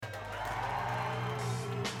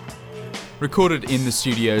recorded in the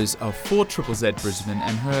studios of 4ZZZ Brisbane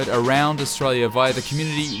and heard around Australia via the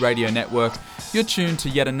Community Radio Network. You're tuned to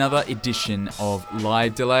yet another edition of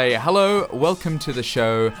Live Delay. Hello, welcome to the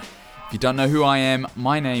show. If you don't know who I am,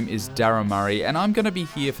 my name is Darren Murray, and I'm going to be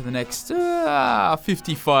here for the next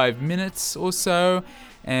 55 minutes or so,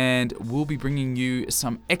 and we'll be bringing you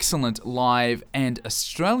some excellent live and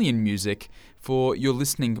Australian music for your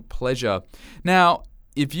listening pleasure. Now,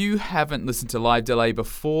 if you haven't listened to Live Delay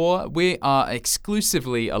before, we are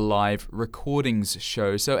exclusively a live recordings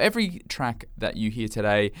show. So every track that you hear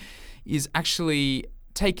today is actually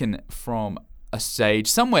taken from a stage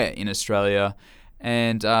somewhere in Australia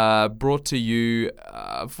and brought to you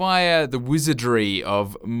via the wizardry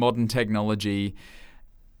of modern technology.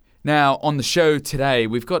 Now, on the show today,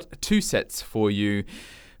 we've got two sets for you.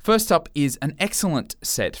 First up is an excellent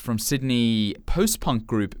set from Sydney post-punk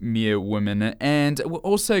group Mere Women, and we're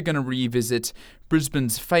also going to revisit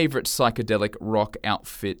Brisbane's favourite psychedelic rock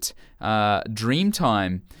outfit,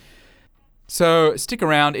 Dreamtime. So stick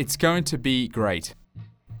around, it's going to be great.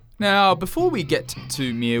 Now, before we get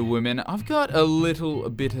to Mere Women, I've got a little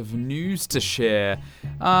bit of news to share.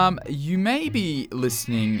 You may be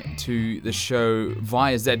listening to the show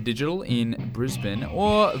via Z Digital in Brisbane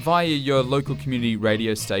or via your local community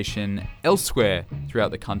radio station elsewhere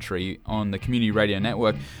throughout the country on the Community Radio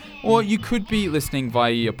Network, or you could be listening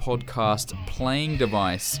via your podcast playing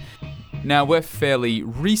device. Now, we're fairly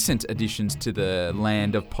recent additions to the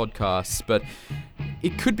land of podcasts, but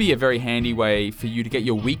it could be a very handy way for you to get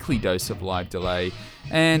your weekly dose of Live Delay.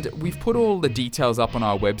 And we've put all the details up on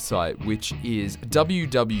our website, which is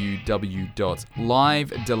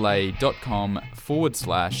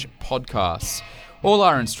www.livedelay.com/podcasts. All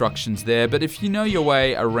our instructions there, but if you know your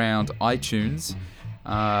way around iTunes,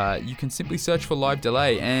 you can simply search for Live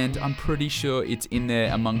Delay, and I'm pretty sure it's in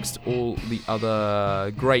there amongst all the other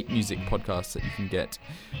great music podcasts that you can get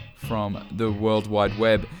from the World Wide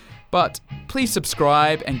Web. But please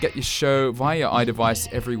subscribe and get your show via your iDevice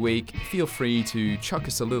every week. Feel free to chuck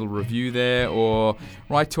us a little review there or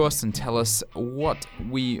write to us and tell us what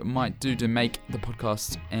we might do to make the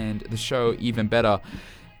podcast and the show even better.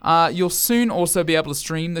 You'll soon also be able to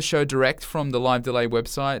stream the show direct from the Live Delay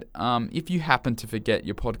website if you happen to forget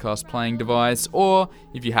your podcast playing device or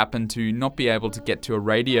if you happen to not be able to get to a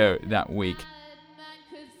radio that week.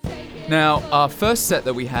 Now, our first set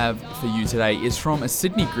that we have for you today is from a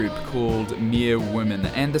Sydney group called Mere Women,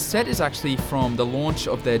 and the set is actually from the launch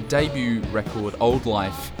of their debut record, Old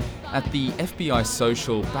Life, at the FBI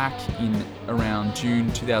Social back in around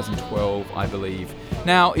June 2012, I believe.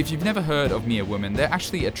 Now, if you've never heard of Mere Women, they're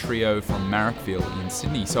actually a trio from Marrickville in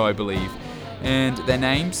Sydney, so I believe. And their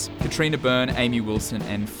names, Katrina Byrne, Amy Wilson,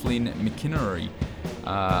 and Flynn McInnery.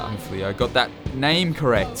 Hopefully I got that name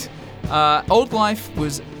correct. Old Life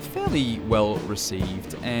was fairly well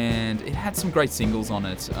received, and it had some great singles on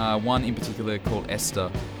it. One in particular called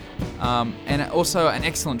Esther. And also an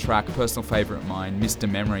excellent track, a personal favourite of mine,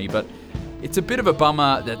 Mr. Memory, but it's a bit of a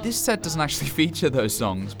bummer that this set doesn't actually feature those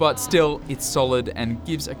songs, but still, it's solid and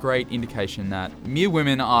gives a great indication that Mere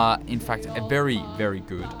Women are, in fact, a very, very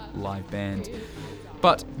good live band.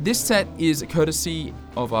 But this set is courtesy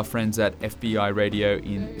of our friends at FBI Radio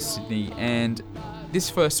in Sydney, and this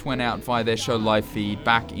first went out via their show live feed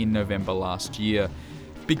back in November last year.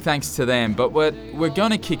 Big thanks to them, but we're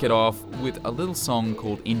going to kick it off with a little song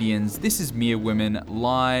called Indians. This is Mere Women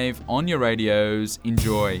live on your radios.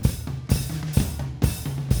 Enjoy.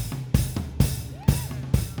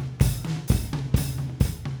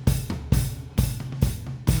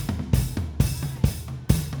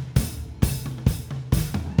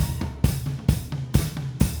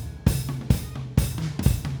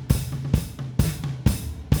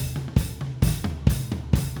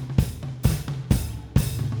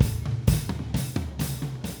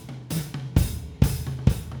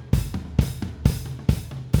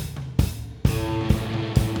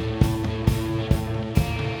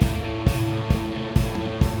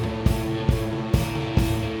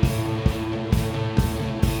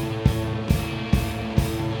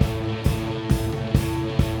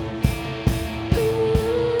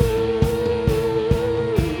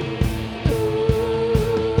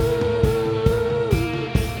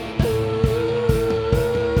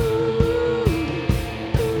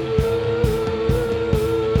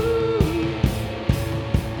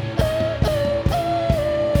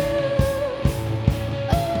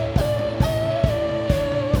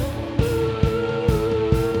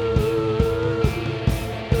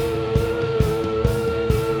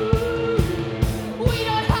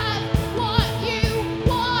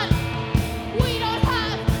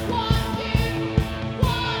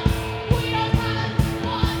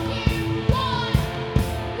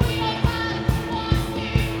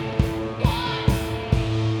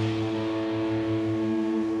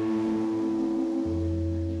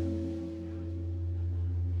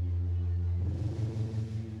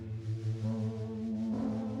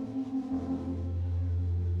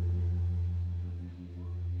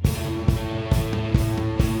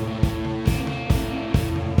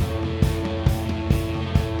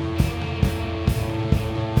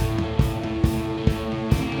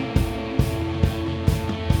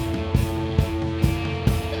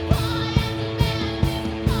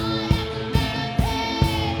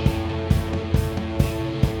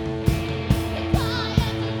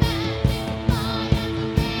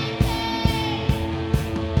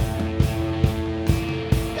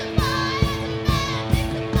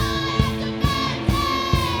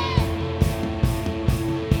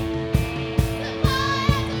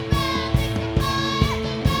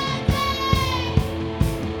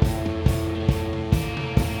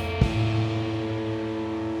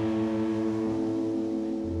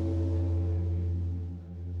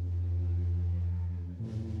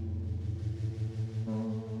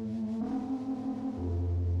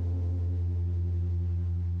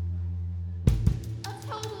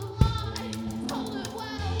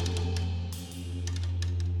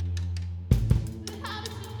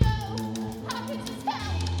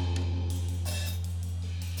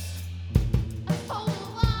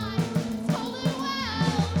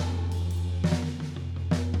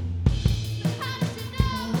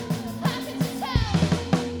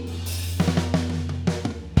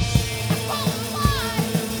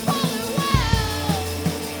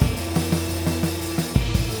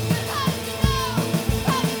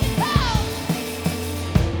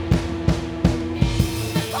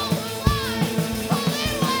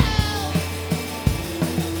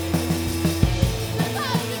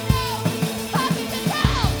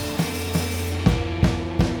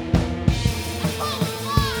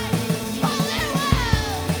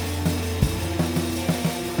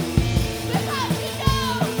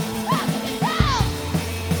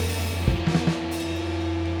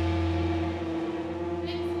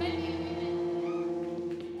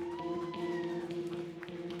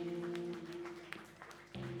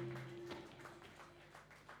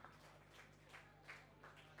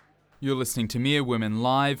 You're listening to Mere Women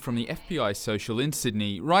live from the FBI Social in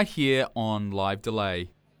Sydney, right here on Live Delay.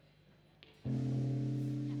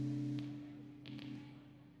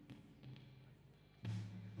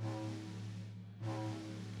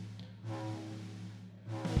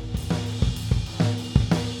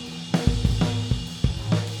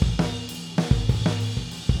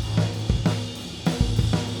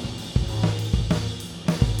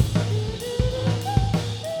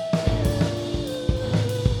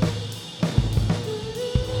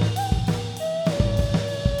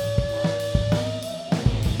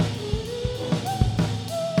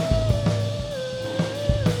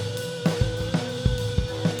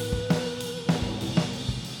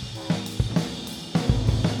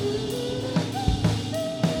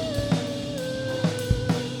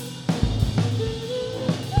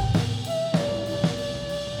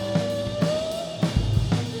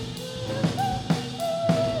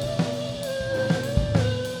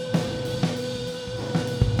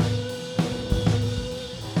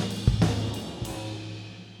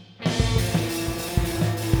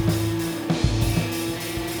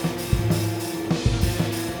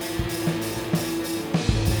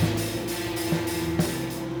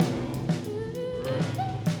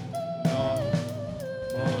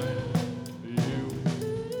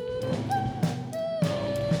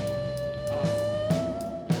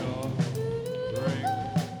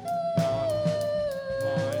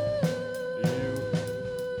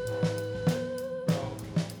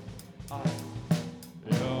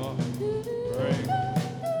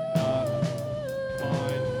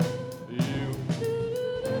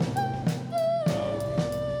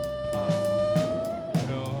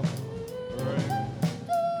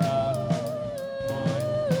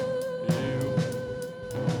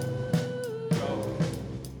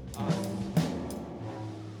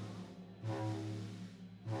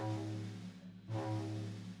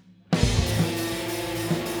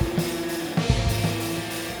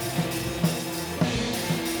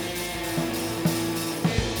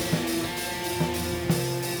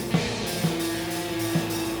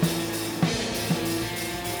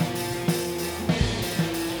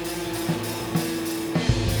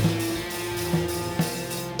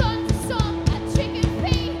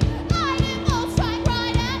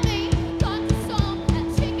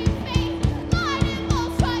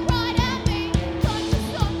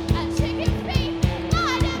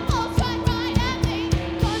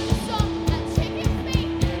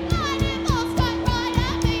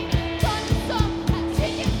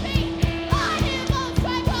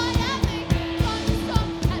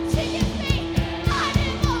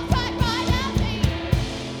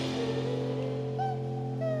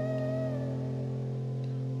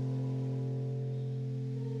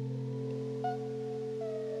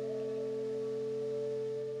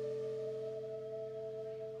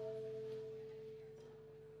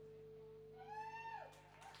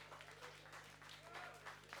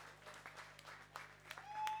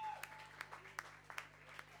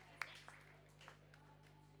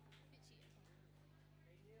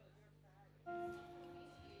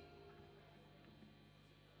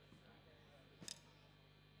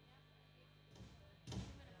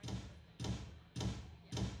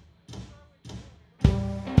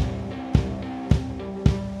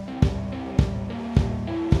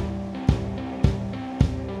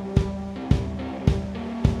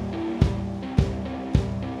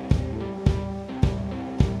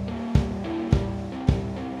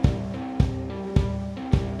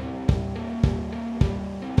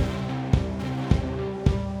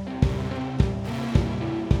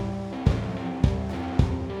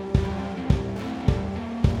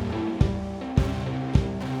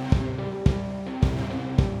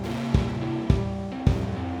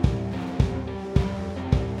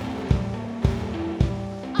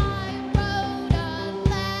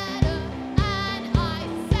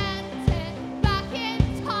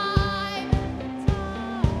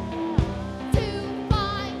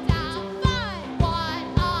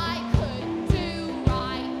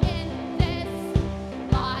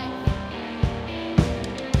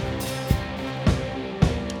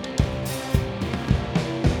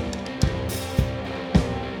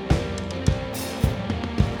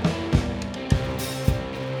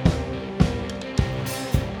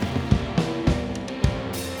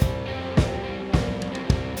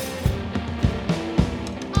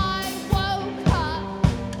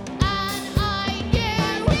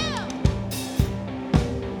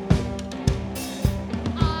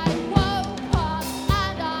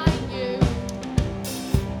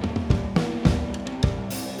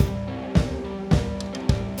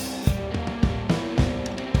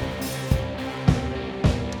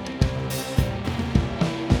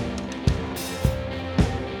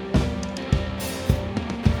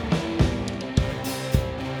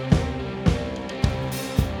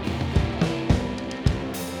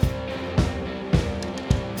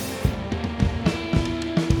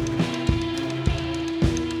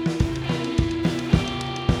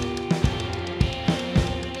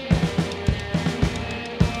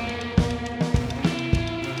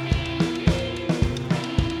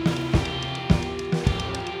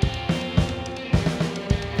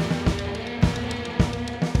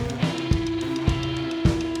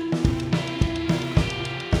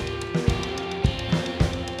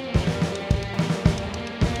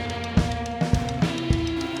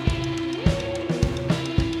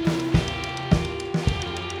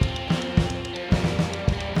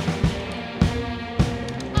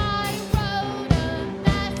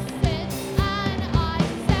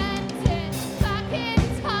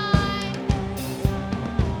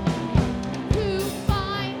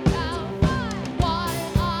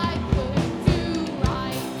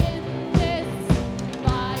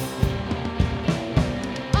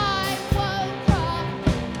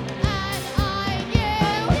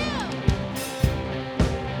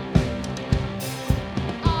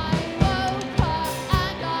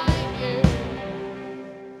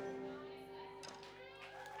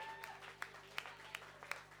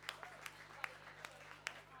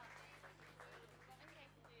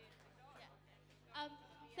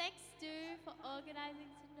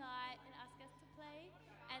 organising tonight and asking us to play,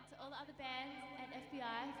 and to all the other bands and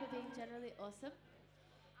FBI for being generally awesome,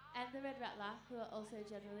 and the Red Rattler, who are also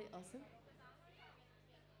generally awesome.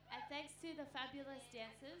 And thanks to the fabulous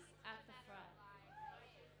dancers at the front.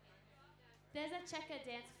 There's a checker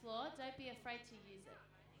dance floor, don't be afraid to use it.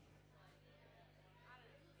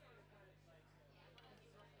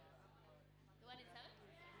 The one in 7?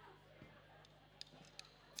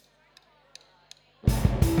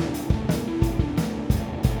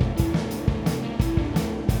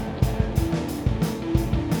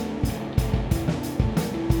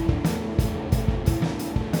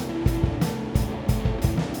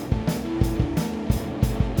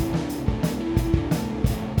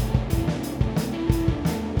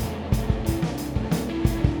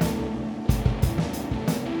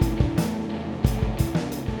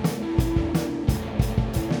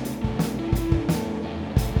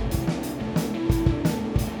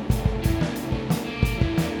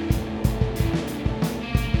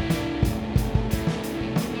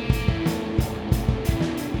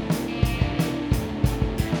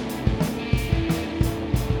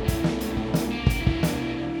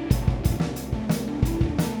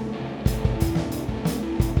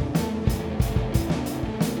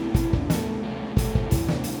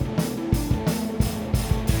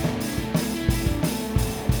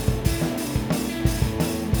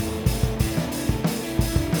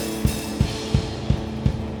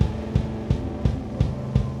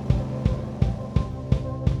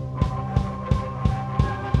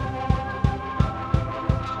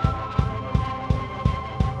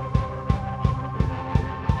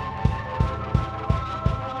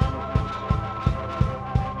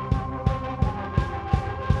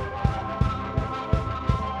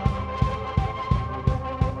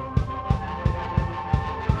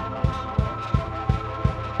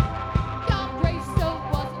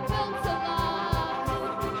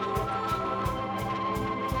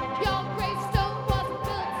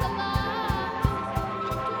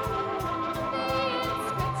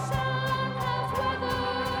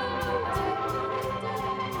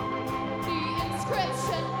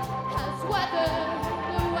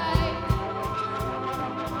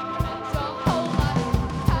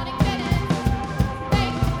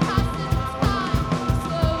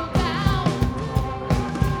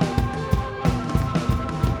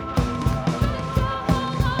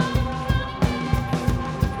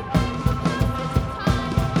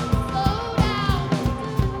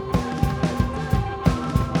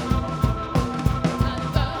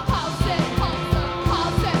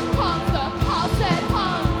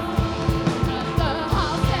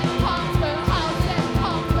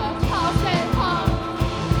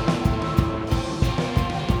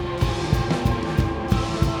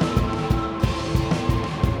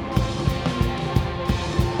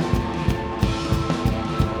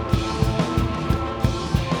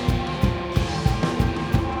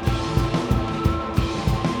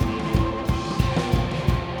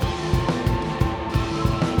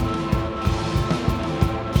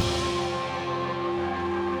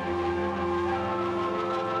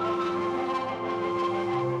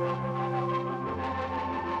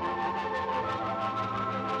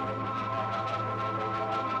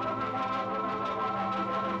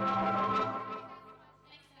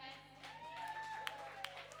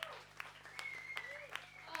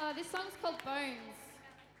 This song's called Bones.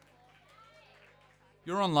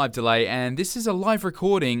 You're on Live Delay, and this is a live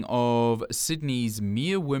recording of Sydney's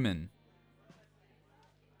Mere Women.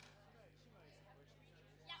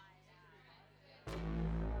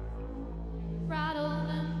 Rattle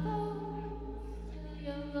and bone,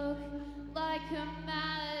 you look like a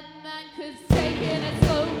madman, 'cause taking it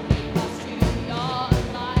slow cost you your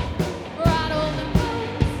life. Rattle and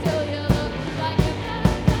bone, still you look like a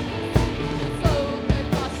madman, slow could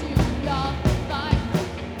cost you your life.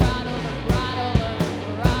 Rattle and rattle and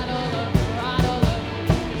rattle and rattle and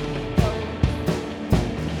bone.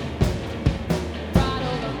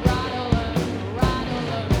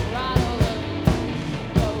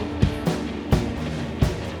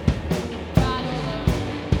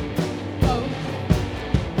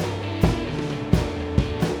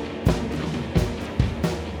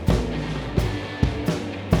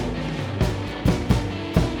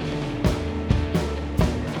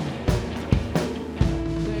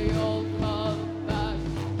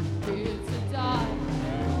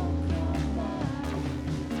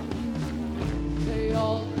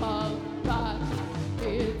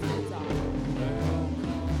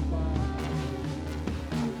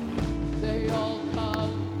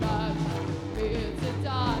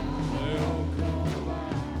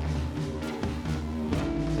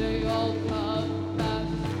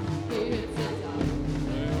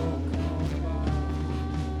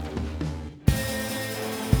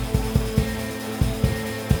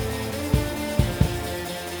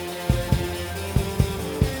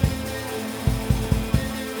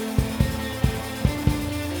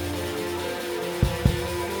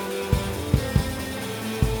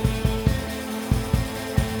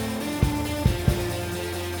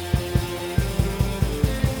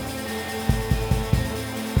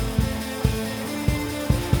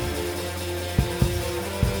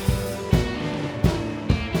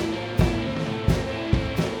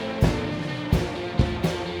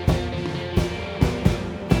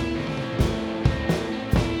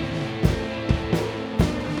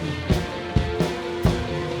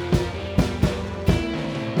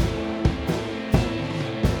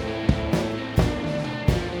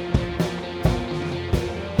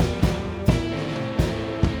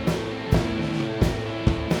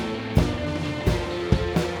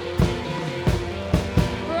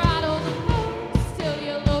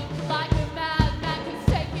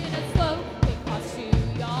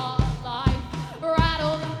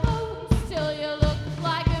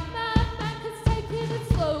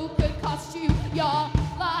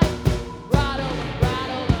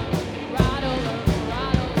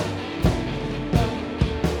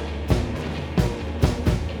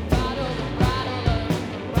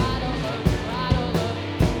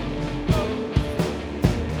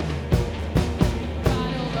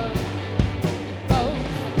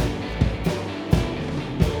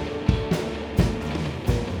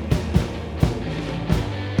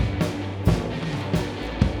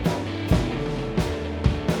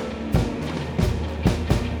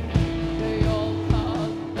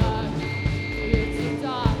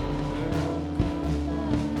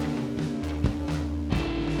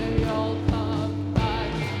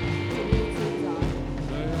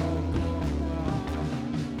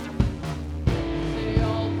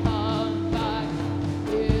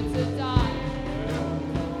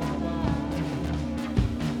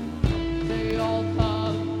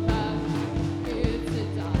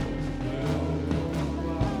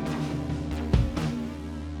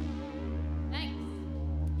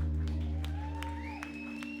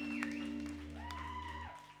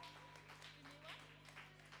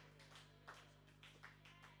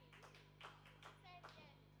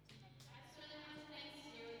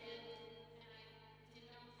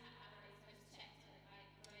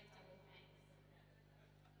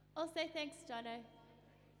 Also, thanks, Jono.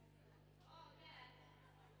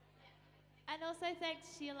 And also thanks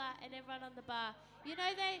Sheila and everyone on the bar. You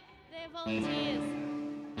know they're volunteers.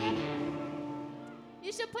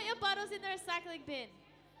 You should put your bottles in the recycling bin.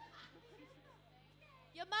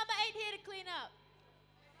 Your mama ain't here to clean up.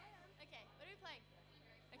 Okay, what are we playing?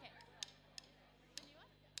 Okay. The new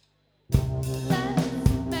one? Let's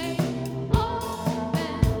make all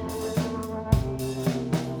men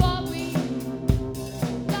before we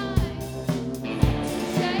die.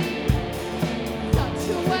 Shame, such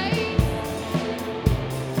a waste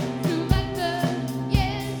to let the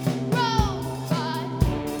years roll by.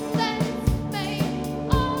 Let's make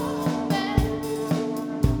all men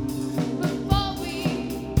before we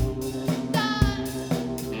die.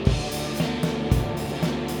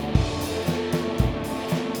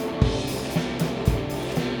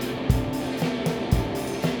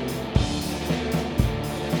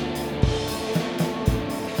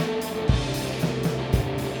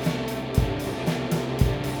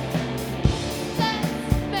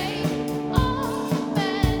 Let's make all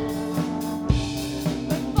men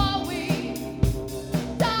before we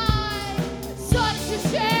die. Such a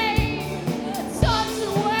shame, such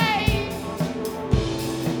a waste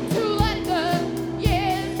to let the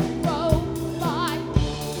years roll by.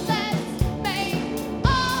 Let's make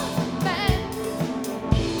all men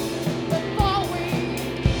before we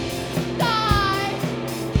die.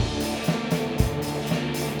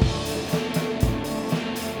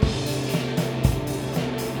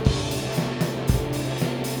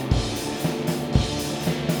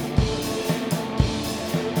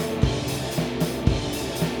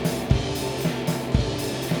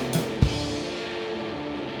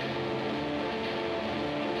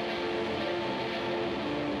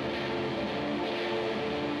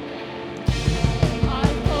 I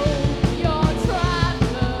hope you're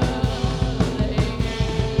traveling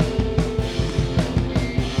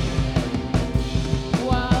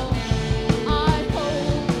well. I hope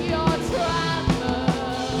you're traveling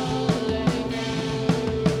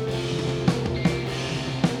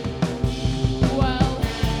well.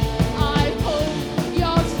 I hope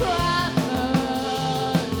you're traveling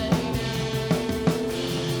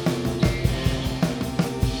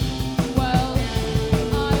well.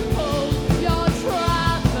 I hope you're traveling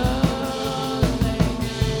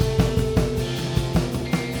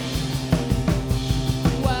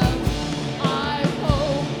well. I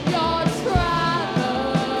hope you're traveling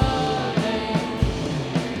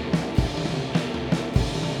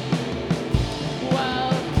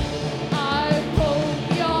well. I hope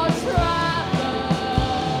you're traveling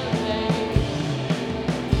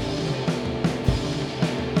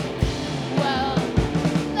well.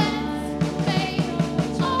 Let's make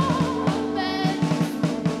all men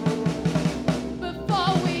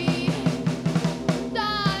before we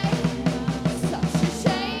die. Such a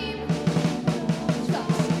shame,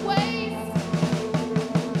 such a waste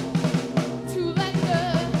to let the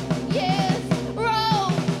years roll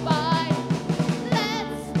by.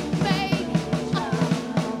 Let's make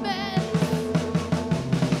amends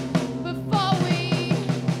before we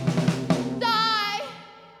die.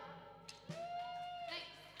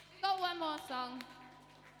 Thanks. We got one more song.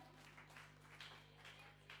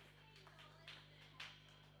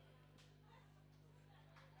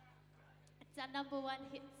 It's our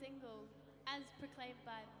 #1 hit single, as proclaimed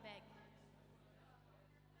by Meg.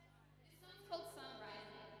 This song's called Sunrise.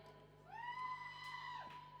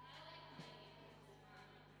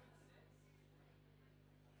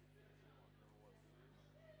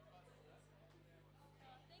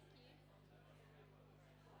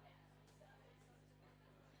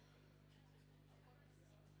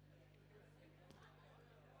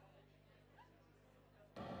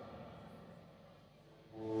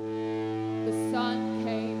 The sun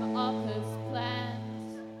came up as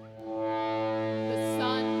planned. The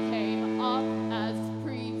sun came up as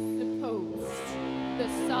presupposed. The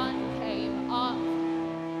sun came up.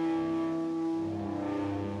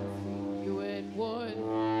 You it would.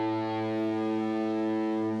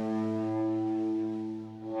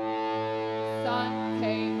 Sun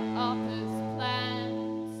came up as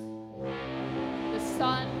planned. The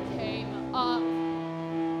sun came up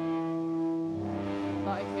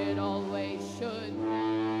like it always should.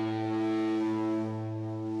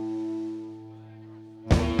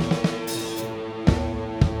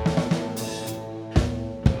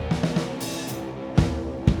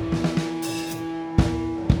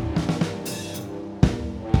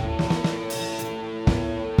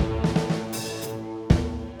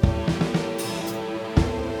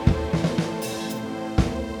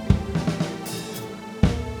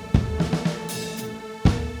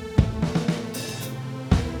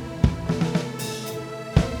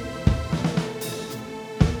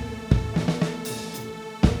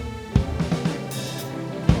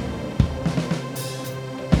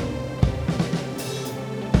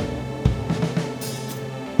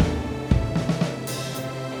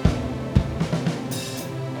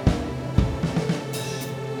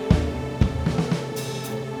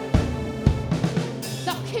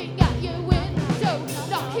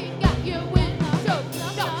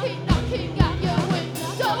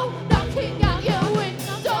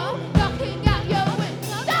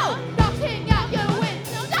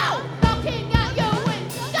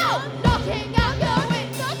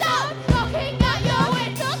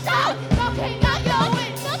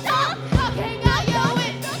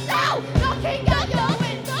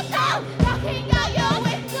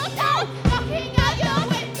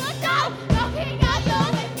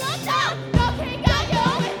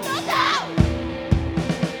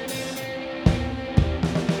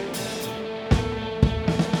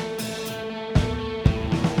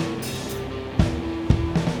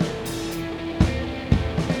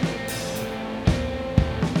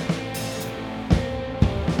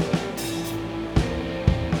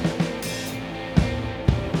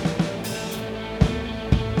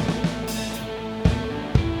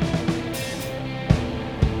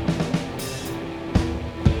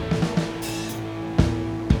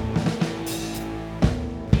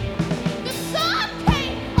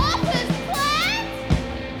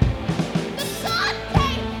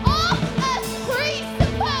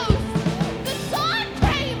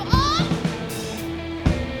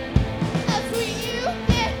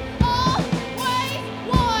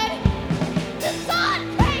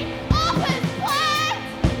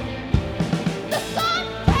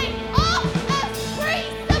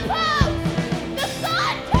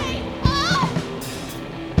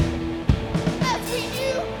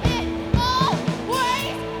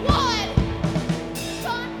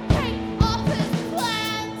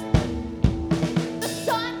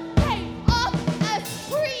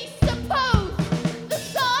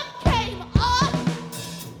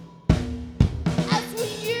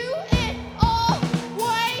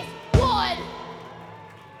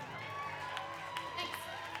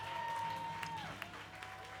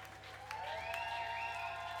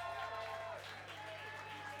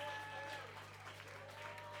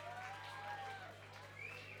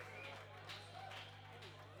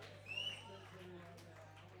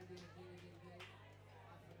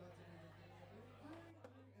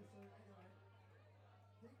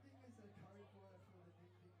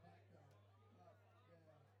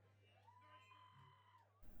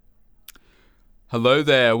 Hello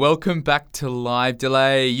there, welcome back to Live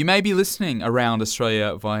Delay. You may be listening around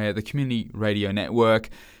Australia via the Community Radio Network.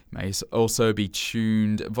 You may also be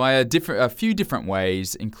tuned via a few different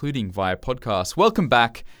ways, including via podcast. Welcome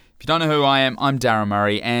back. If you don't know who I am, I'm Darren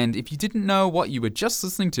Murray, and if you didn't know what you were just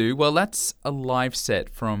listening to, well, that's a live set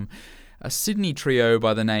from a Sydney trio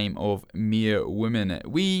by the name of Mere Women.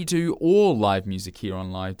 We do all live music here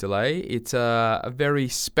on Live Delay. It's a very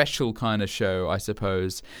special kind of show, I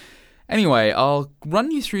suppose. Anyway, I'll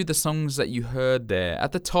run you through the songs that you heard there.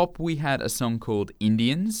 At the top, we had a song called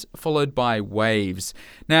Indians, followed by Waves.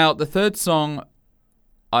 Now, the third song,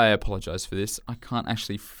 I apologize for this. I can't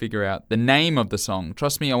actually figure out the name of the song.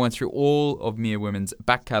 Trust me, I went through all of Mere Women's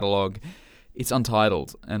back catalogue. It's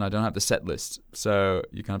untitled, and I don't have the set list, so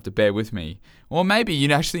you're going to have to bear with me. Or maybe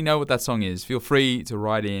you actually know what that song is. Feel free to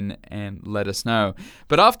write in and let us know.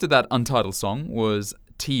 But after that untitled song was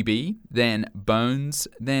TB, then Bones,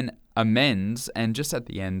 then Amends, and just at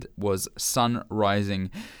the end was Sun Rising.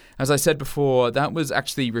 As I said before, that was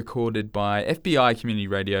actually recorded by FBI Community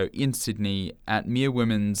Radio in Sydney at Mere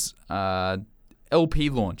Women's LP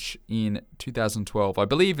launch in 2012. I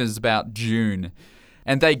believe it was about June.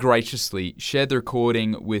 And they graciously shared the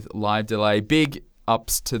recording with Live Delay. Big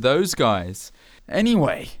ups to those guys.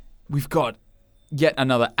 Anyway, we've got yet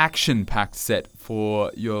another action-packed set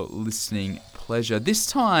for your listening pleasure. This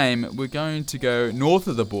time, we're going to go north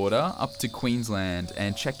of the border, up to Queensland,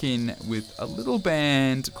 and check in with a little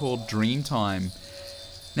band called Dreamtime.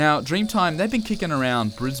 Now, Dreamtime, they've been kicking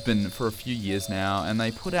around Brisbane for a few years now, and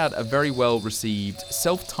they put out a very well-received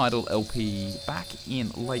self-titled LP back in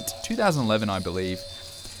late 2011, I believe.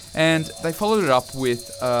 And they followed it up with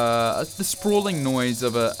the sprawling noise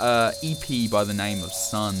of a EP by the name of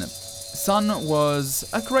Sun. Sun was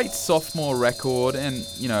a great sophomore record and,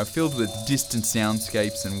 filled with distant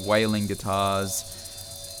soundscapes and wailing guitars.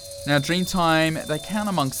 Now, Dreamtime, they count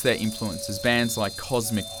amongst their influences bands like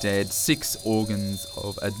Cosmic Dead, Six Organs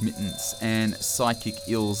of Admittance, and Psychic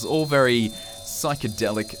Ills, all very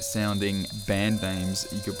psychedelic-sounding band names.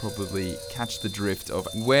 You could probably catch the drift of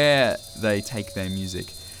where they take their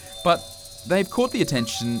music. But they've caught the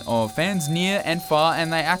attention of fans near and far,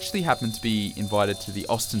 and they actually happened to be invited to the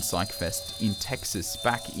Austin Psych Fest in Texas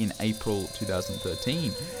back in April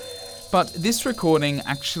 2013. But this recording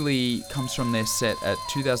actually comes from their set at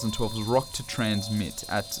 2012's Rock to Transmit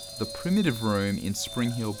at the Primitive Room in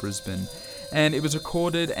Spring Hill, Brisbane, and it was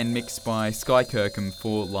recorded and mixed by Sky Kirkham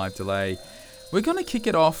for Live Delay. We're going to kick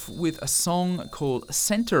it off with a song called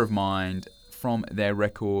Centre of Mind from their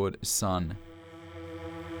record Sun.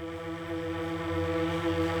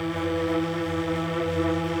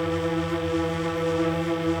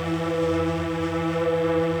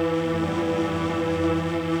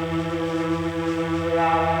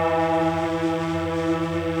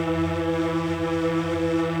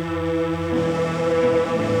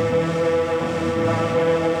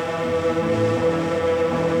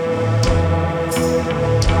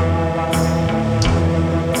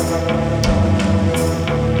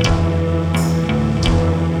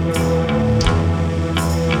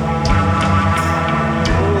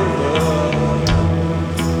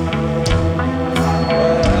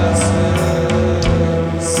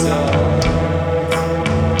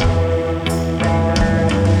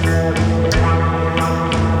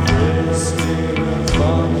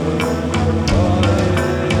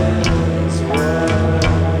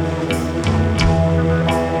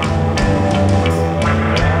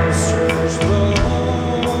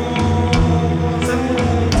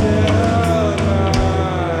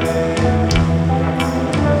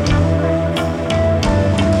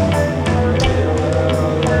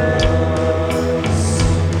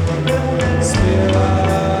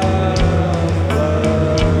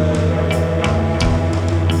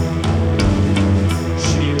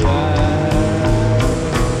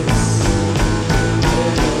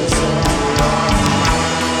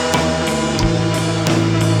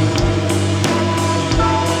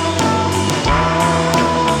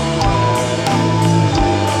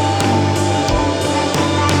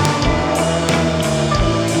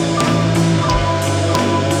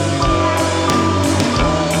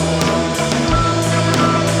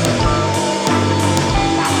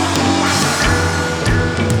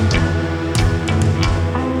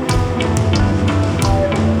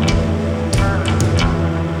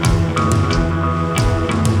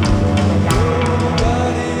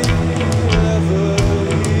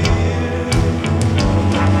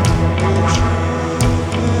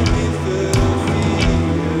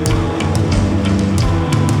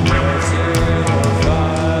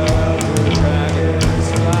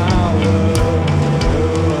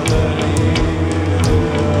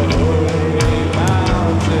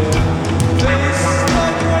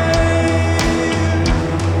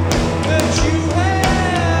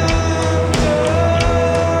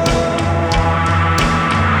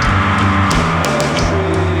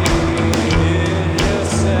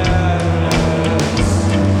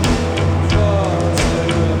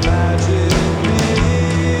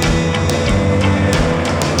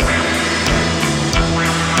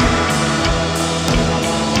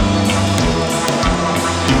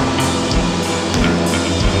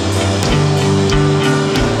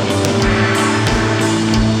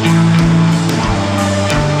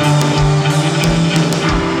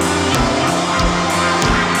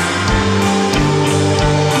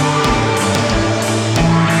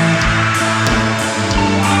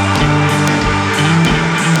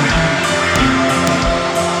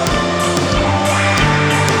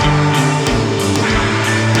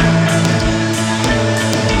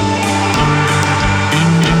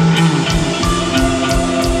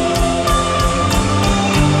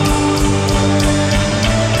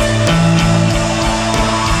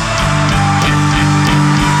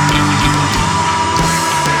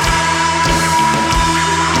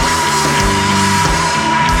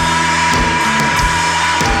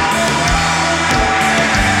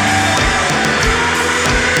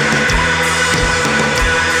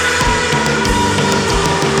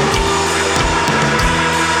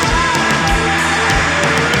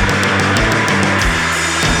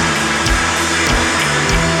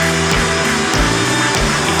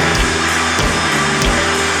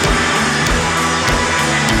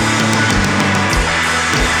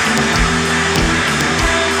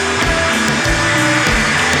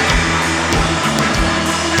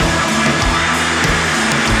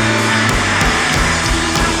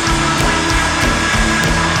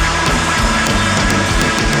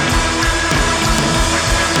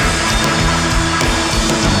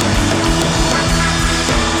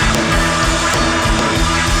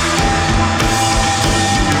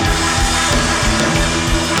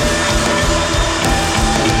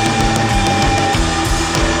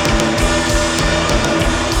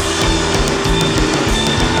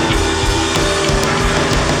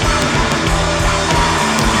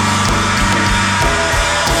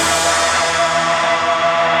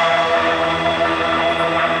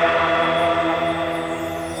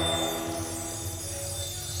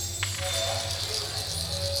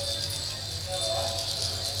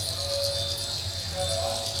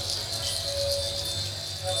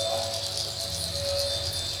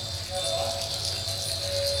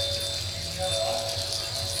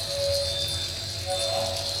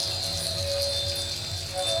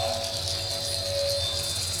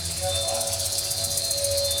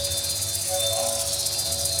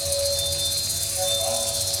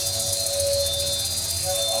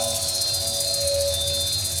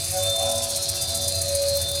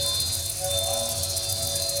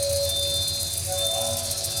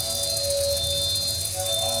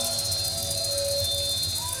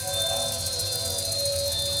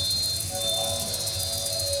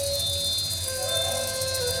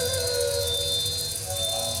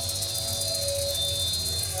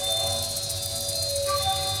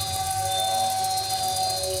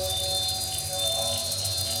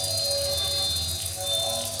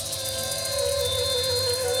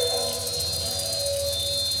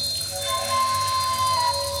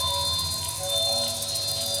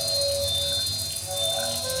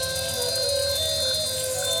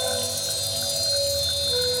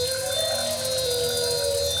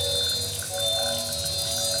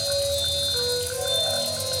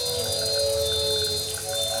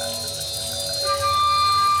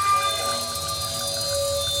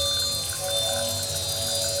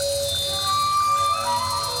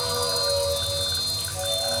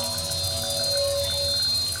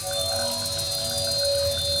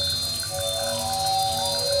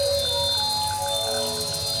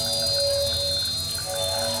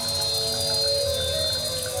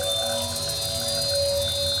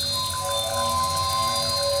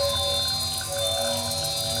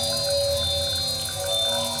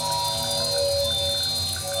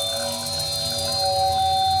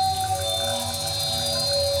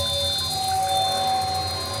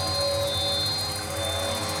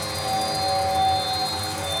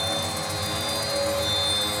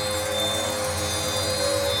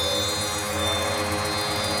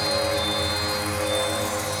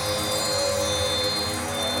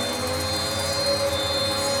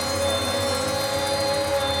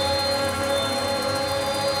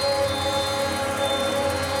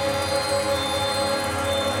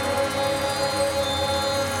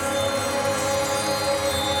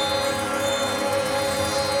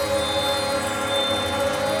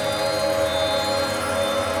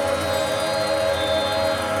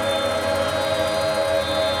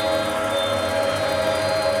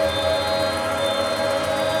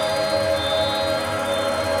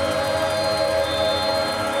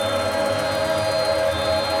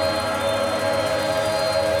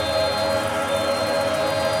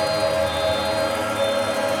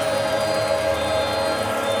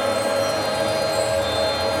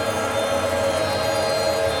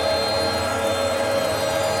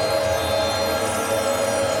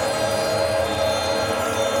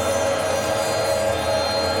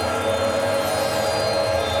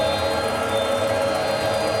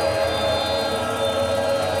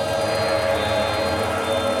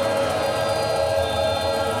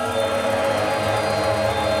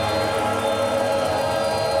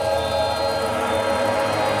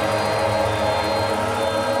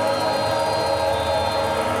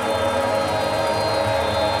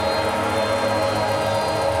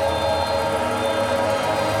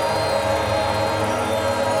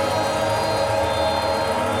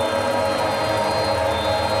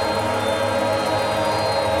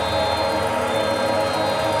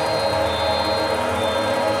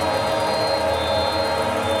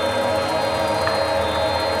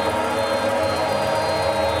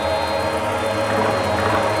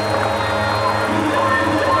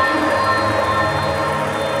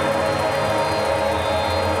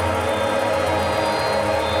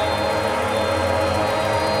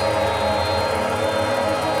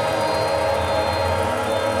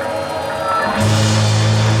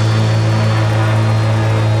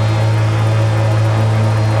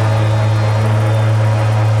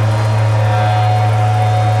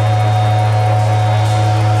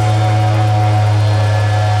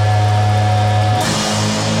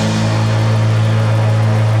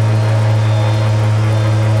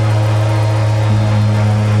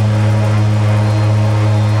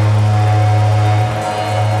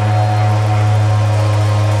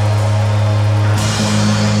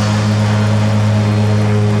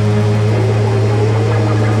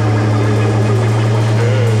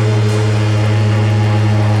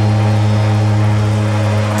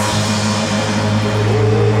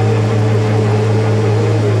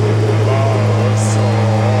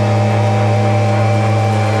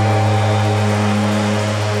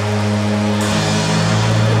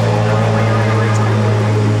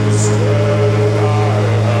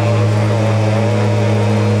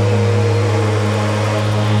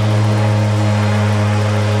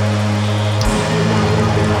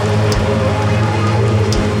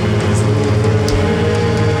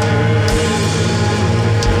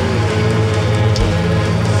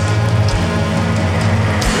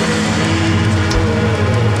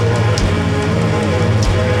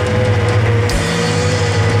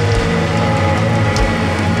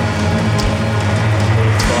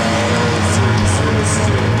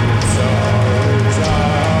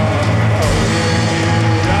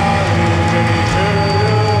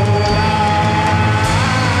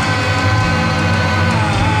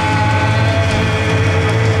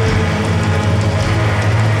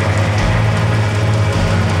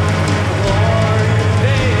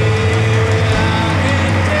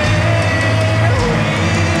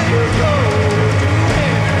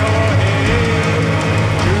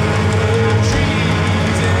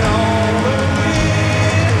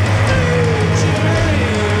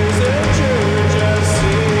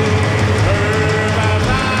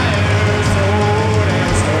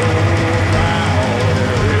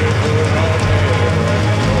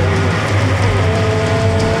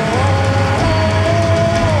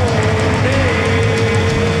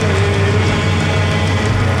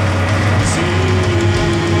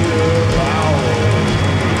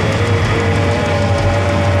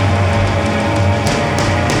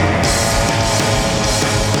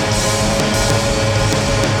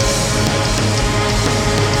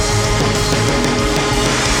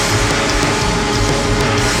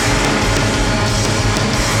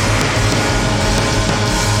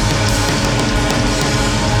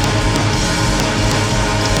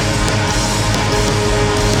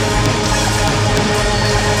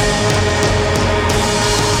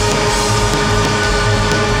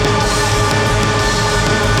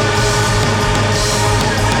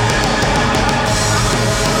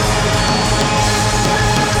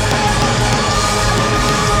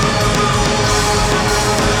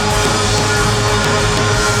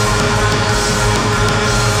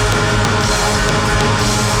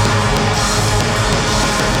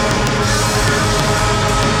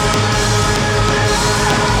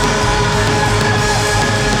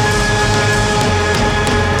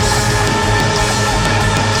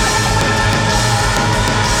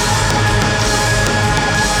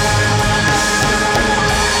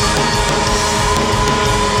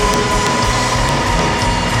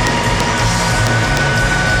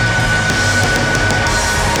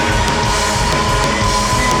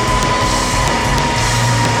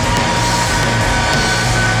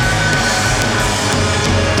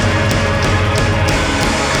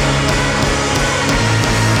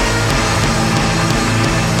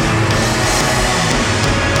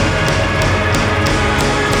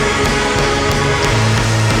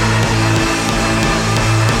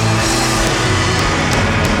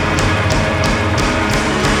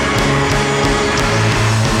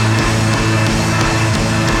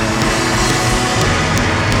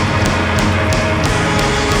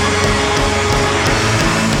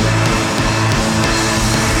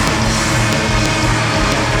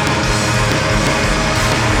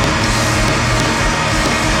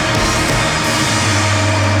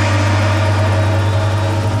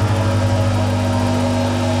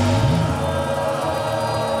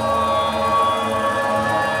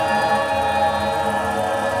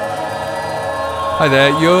 Hi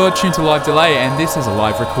there, you're tuned to Live Delay, and this is a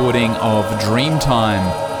live recording of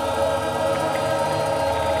Dreamtime.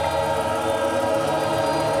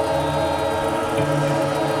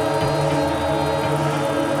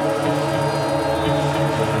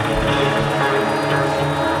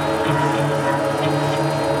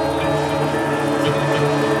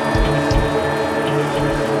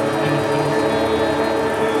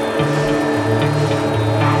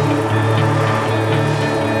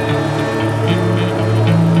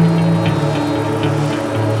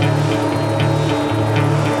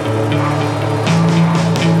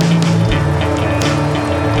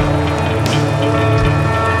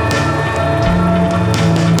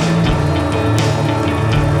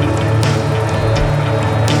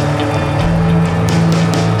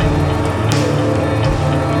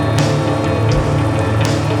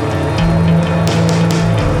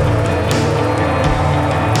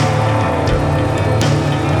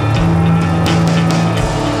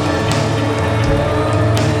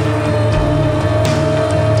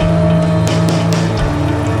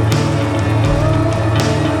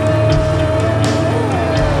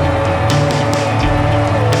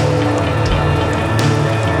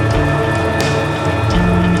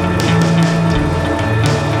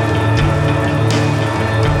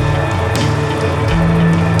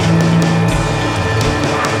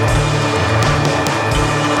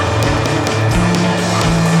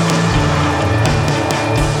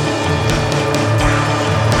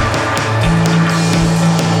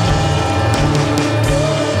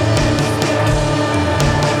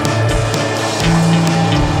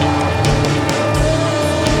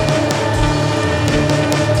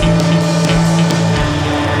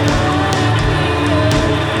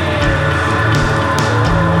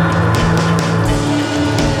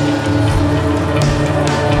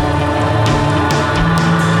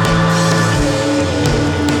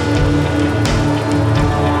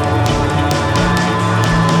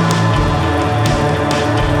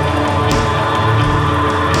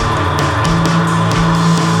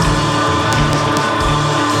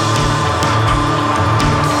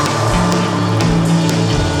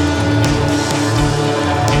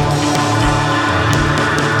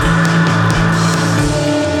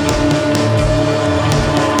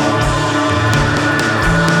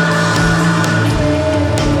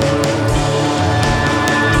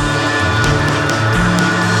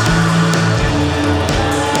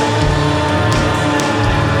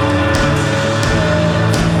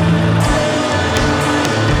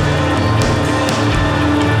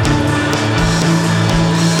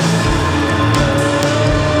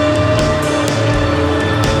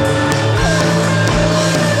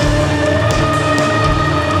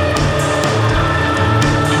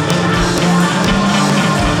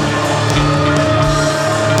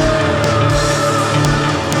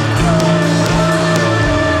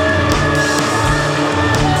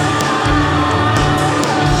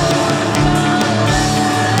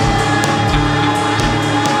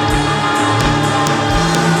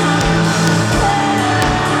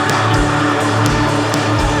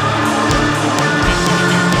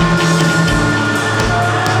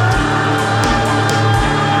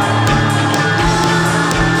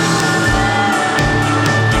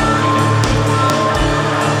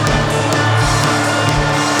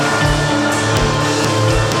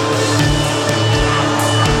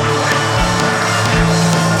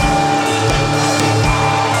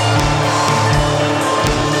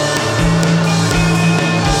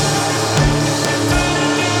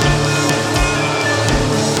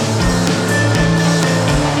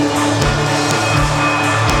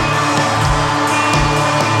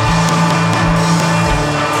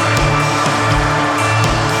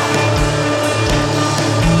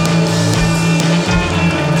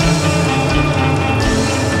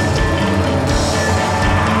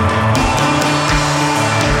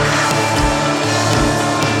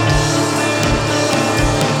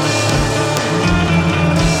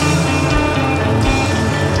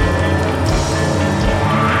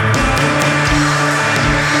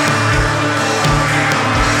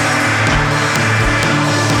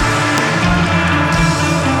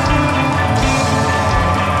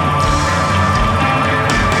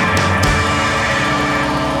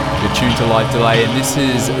 Tuned to Live Delay, and this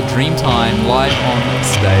is Dreamtime live on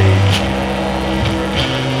stage.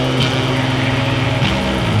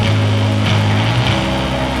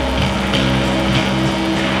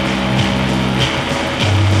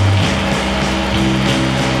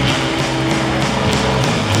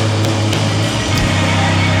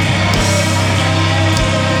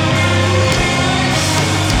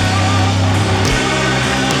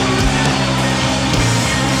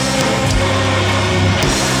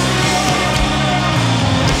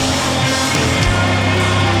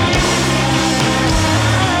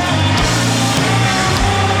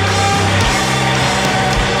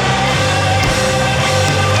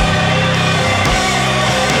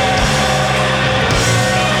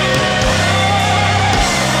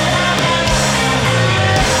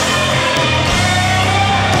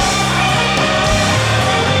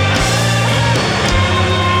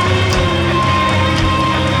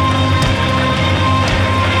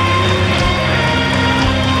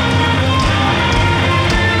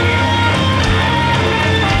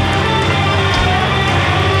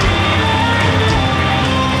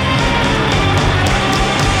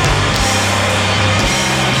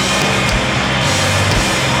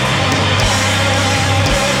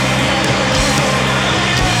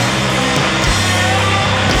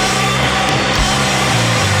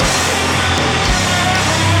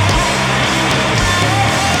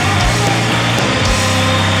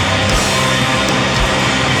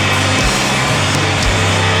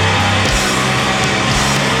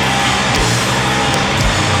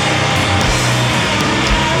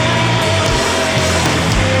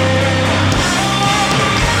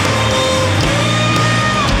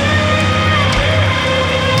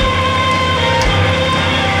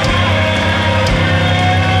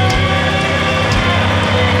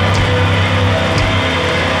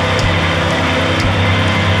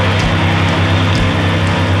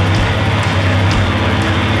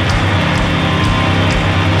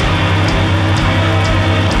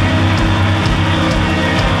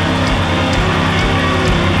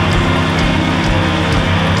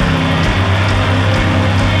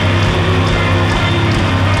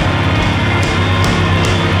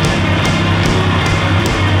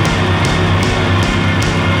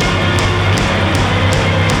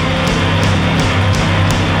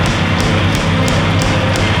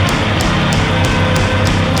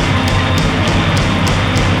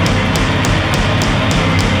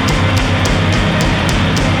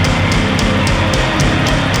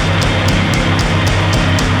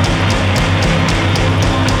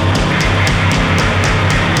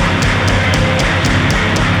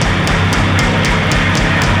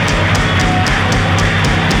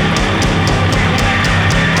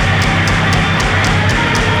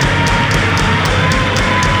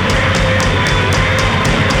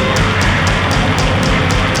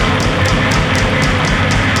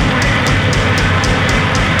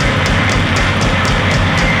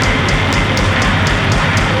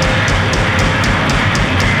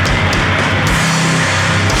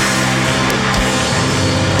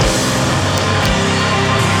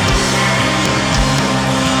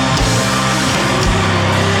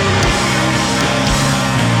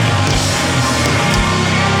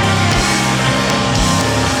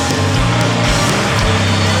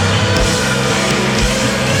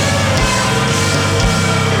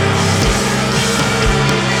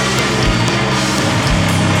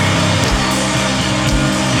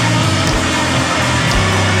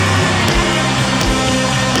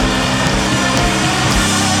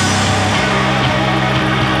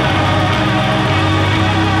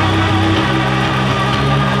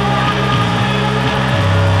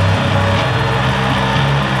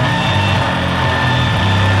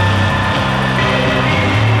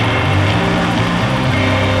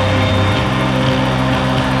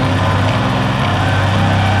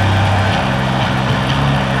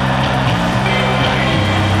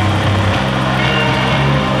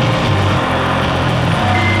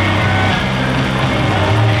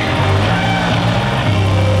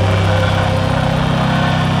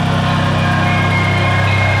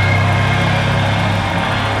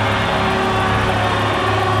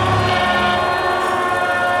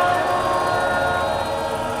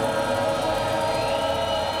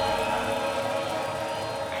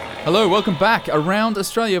 Hello, welcome back. Around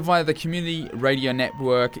Australia via the Community Radio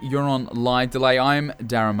Network, you're on Live Delay. I'm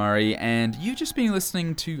Darren Murray, and you've just been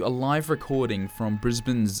listening to a live recording from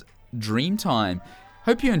Brisbane's Dreamtime.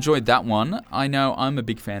 Hope you enjoyed that one. I know I'm a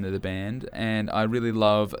big fan of the band, and I really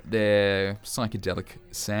love their psychedelic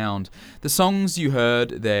sound. The songs you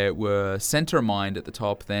heard there were Centre of Mind at the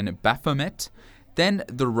top, then Baphomet, then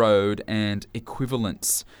The Road, and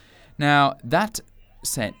Equivalence. Now, that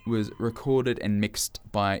set was recorded and mixed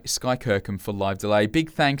by Sky Kirkham for Live Delay.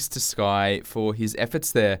 Big thanks to Sky for his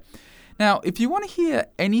efforts there. Now, if you want to hear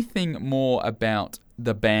anything more about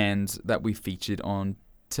the bands that we featured on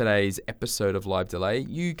today's episode of Live Delay,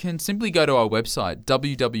 you can simply go to our website,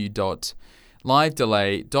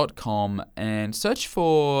 www.livedelay.com, and search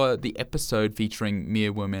for the episode featuring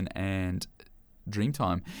Mere Women and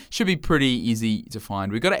Dreamtime. Should be pretty easy to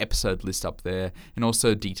find. We've got an episode list up there, and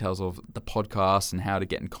also details of the podcast and how to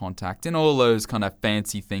get in contact and all those kind of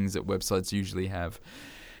fancy things that websites usually have.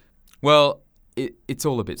 Well, it's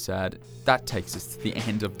all a bit sad. That takes us to the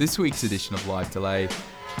end of this week's edition of Live Delay.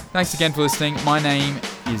 Thanks again for listening. My name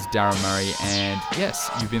is Darren Murray, and yes,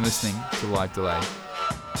 you've been listening to Live Delay.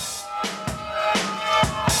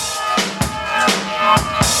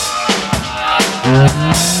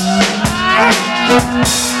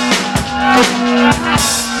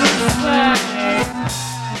 Thank you.